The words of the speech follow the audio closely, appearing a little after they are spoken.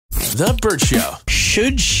The Burt Show.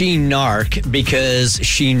 Should she narc because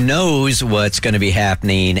she knows what's going to be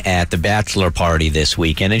happening at the bachelor party this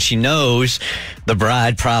weekend, and she knows the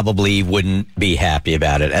bride probably wouldn't be happy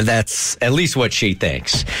about it, and that's at least what she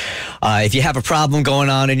thinks. If you have a problem going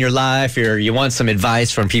on in your life or you want some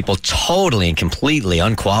advice from people totally and completely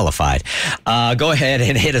unqualified, go ahead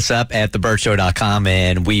and hit us up at theburtshow.com,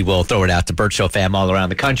 and we will throw it out to Burt Show fam all around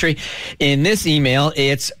the country. In this email,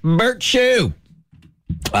 it's Burt Show.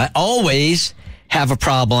 I always have a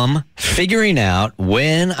problem figuring out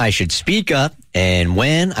when I should speak up and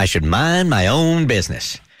when I should mind my own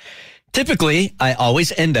business. Typically, I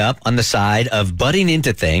always end up on the side of butting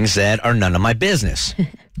into things that are none of my business.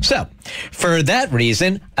 So, for that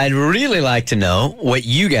reason, I'd really like to know what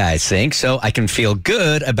you guys think so I can feel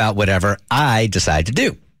good about whatever I decide to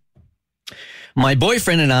do. My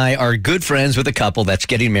boyfriend and I are good friends with a couple that's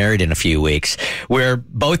getting married in a few weeks. We're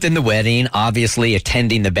both in the wedding, obviously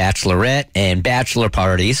attending the bachelorette and bachelor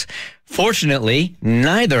parties. Fortunately,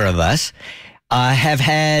 neither of us have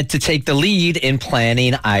had to take the lead in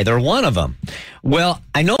planning either one of them. Well,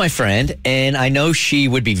 I know my friend, and I know she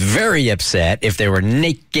would be very upset if there were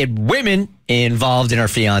naked women involved in her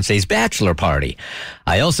fiance's bachelor party.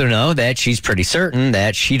 I also know that she's pretty certain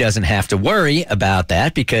that she doesn't have to worry about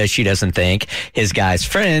that because she doesn't think his guy's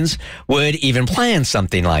friends would even plan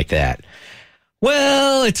something like that.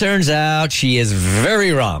 Well, it turns out she is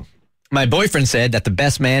very wrong. My boyfriend said that the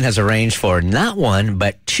best man has arranged for not one,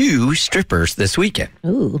 but 2 strippers this weekend.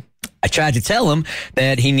 Ooh. I tried to tell him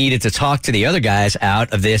that he needed to talk to the other guys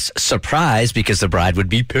out of this surprise because the bride would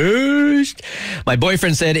be pissed. My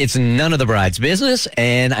boyfriend said it's none of the bride's business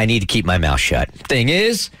and I need to keep my mouth shut. Thing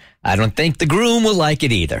is, I don't think the groom will like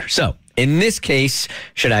it either. So, in this case,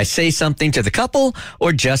 should I say something to the couple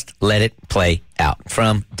or just let it play out?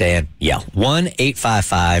 From Danielle.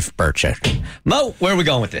 1-855-BURCHA. Mo, where are we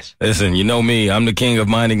going with this? Listen, you know me. I'm the king of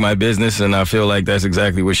minding my business, and I feel like that's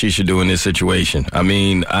exactly what she should do in this situation. I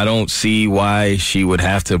mean, I don't see why she would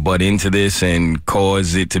have to butt into this and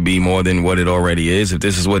cause it to be more than what it already is. If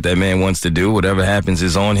this is what that man wants to do, whatever happens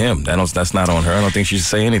is on him. That's not on her. I don't think she should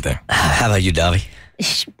say anything. How about you, Dovey?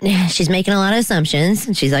 She's making a lot of assumptions.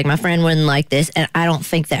 She's like, my friend wouldn't like this, and I don't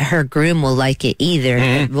think that her groom will like it either.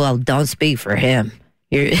 Mm-hmm. Well, don't speak for him.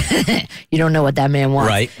 You don't know what that man wants.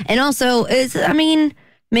 Right. And also,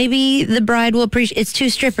 maybe the bride will appreciate. It's 2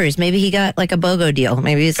 strippers. Maybe he got like a BOGO deal.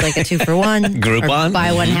 Maybe it's like a 2-for-1. Groupon.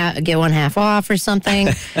 Buy one, get one half off or something.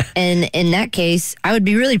 And in that case, I would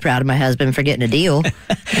be really proud of my husband for getting a deal.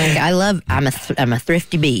 I'm a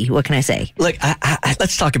thrifty bee. What can I say? Look,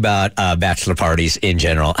 let's talk about bachelor parties in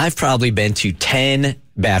general. I've probably been to 10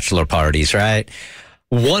 bachelor parties, right?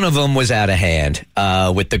 One of them was out of hand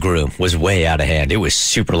with the groom, was way out of hand. It was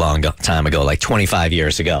super long time ago, like 25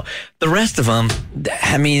 years ago. The rest of them,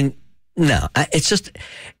 I mean, no.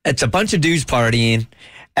 It's a bunch of dudes partying,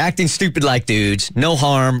 acting stupid like dudes. No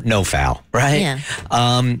harm, no foul, right? Yeah.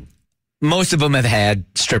 Most of them have had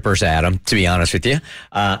strippers at them, to be honest with you.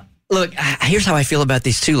 Look, here's how I feel about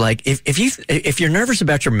these two. Like, if you're nervous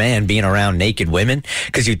about your man being around naked women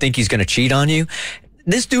because you think he's going to cheat on you,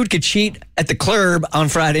 this dude could cheat at the club on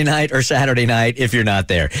Friday night or Saturday night if you're not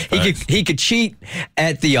there. He could cheat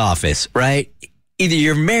at the office, right? Either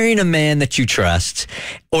you're marrying a man that you trust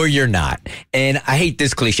or you're not. And I hate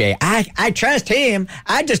this cliche. I trust him.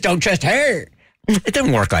 I just don't trust her. It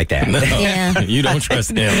doesn't work like that. No, yeah. You don't trust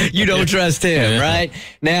him. You don't trust him, right?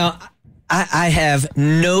 Now, I have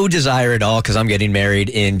no desire at all, because I'm getting married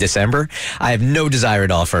in December. I have no desire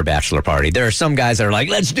at all for a bachelor party. There are some guys that are like,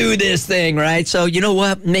 let's do this thing, right? So you know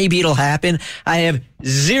what? Maybe it'll happen. I have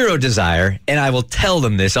zero desire, and I will tell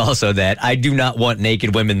them this also, that I do not want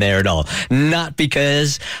naked women there at all. Not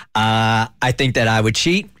because I think that I would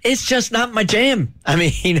cheat. It's just not my jam. I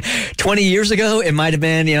mean, 20 years ago, it might have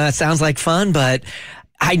been, that sounds like fun, but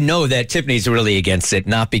I know that Tiffany's really against it,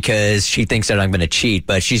 not because she thinks that I'm going to cheat,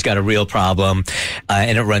 but she's got a real problem,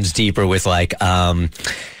 and it runs deeper with like the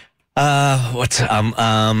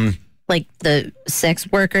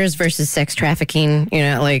sex workers versus sex trafficking,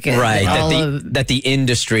 right? That the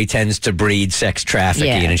industry tends to breed sex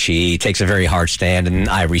trafficking, and she takes a very hard stand, and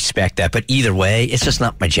I respect that. But either way, it's just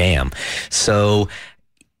not my jam. So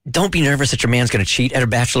don't be nervous that your man's going to cheat at a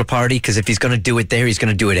bachelor party, because if he's going to do it there, he's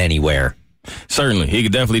going to do it anywhere. Certainly. He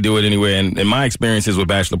could definitely do it anywhere. And in my experiences with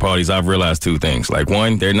bachelor parties, I've realized 2 things. Like,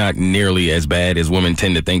 1, they're not nearly as bad as women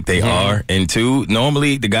tend to think they are. And 2,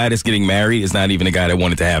 normally the guy that's getting married is not even the guy that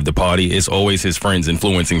wanted to have the party. It's always his friends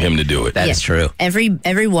influencing him to do it. That's true.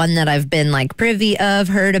 Every one that I've been like privy of,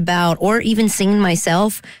 heard about, or even seen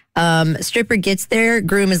myself, Stripper gets there,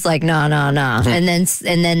 groom is like, nah. And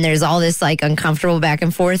then there's all this like uncomfortable back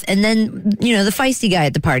and forth. And then, the feisty guy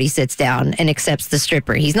at the party sits down and accepts the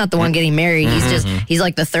stripper. He's not the one getting married. He's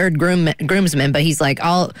like the third groomsman, but he's like,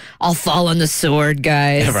 I'll fall on the sword,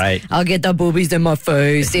 guys. Right. I'll get the boobies in my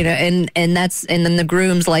face, and then the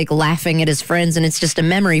groom's like laughing at his friends, and it's just a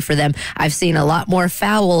memory for them. I've seen a lot more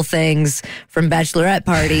foul things from bachelorette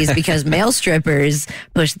parties because male strippers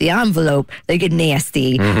push the envelope. They get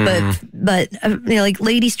nasty. But like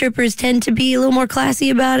lady strippers tend to be a little more classy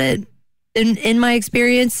about it in my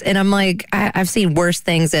experience. And I'm like, I've seen worse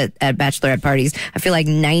things at bachelorette parties. I feel like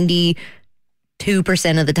 92%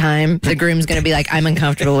 of the time, the groom's going to be like, I'm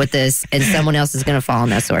uncomfortable with this, and someone else is going to fall on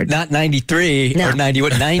that sword. Not 93 or 90,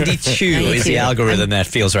 what? 92 is the algorithm that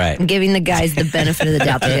feels right. I'm giving the guys the benefit of the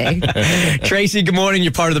doubt today. Tracy, good morning.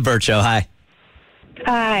 You're part of the Burt Show. Hi.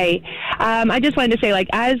 Hi. I just wanted to say,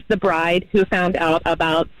 as the bride who found out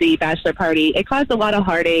about the bachelor party, it caused a lot of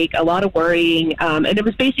heartache, a lot of worrying, and it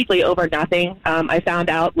was basically over nothing. I found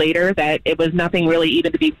out later that it was nothing really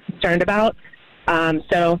even to be concerned about.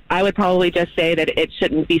 So I would probably just say that it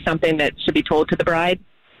shouldn't be something that should be told to the bride.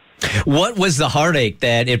 What was the heartache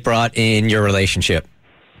that it brought in your relationship?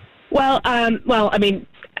 Well, I mean,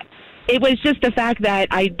 it was just the fact that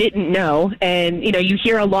I didn't know, and, you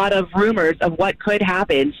hear a lot of rumors of what could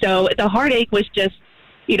happen. So the heartache was just,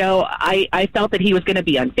 I felt that he was going to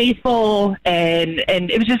be unfaithful, and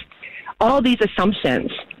it was just all these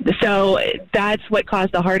assumptions. So that's what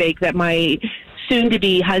caused the heartache, that my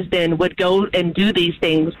soon-to-be husband would go and do these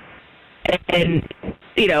things, and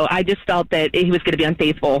I just felt that he was going to be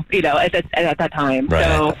unfaithful, at that time. Right.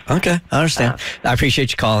 So, okay, I understand. I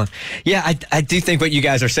appreciate you calling. Yeah, I do think what you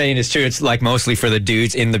guys are saying is true. It's like mostly for the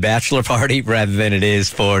dudes in the bachelor party rather than it is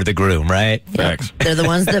for the groom, right? Facts. They're the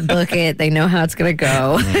ones that book it. They know how it's going to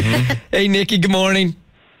go. Hey, Nikki, good morning.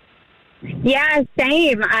 Yeah,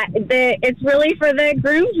 same. It's really for the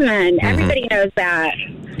groomsmen. Everybody knows that.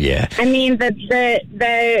 Yeah. I mean,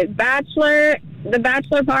 the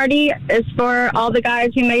bachelor party is for all the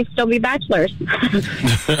guys who may still be bachelors.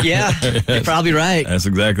 Yeah, you're probably right. That's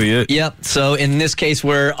exactly it. Yep. So in this case,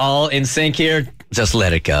 we're all in sync here. Just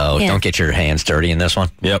let it go. Yeah. Don't get your hands dirty in this one.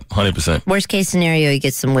 Yep, 100%. Worst case scenario, he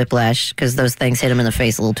gets some whiplash because those things hit him in the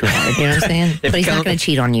face a little too hard. You know what I'm saying? But he's not going to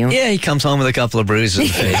cheat on you. Yeah, he comes home with a couple of bruises in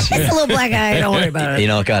the face. It's a little black eye. Don't worry about it.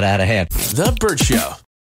 It got out of hand. The Burt Show.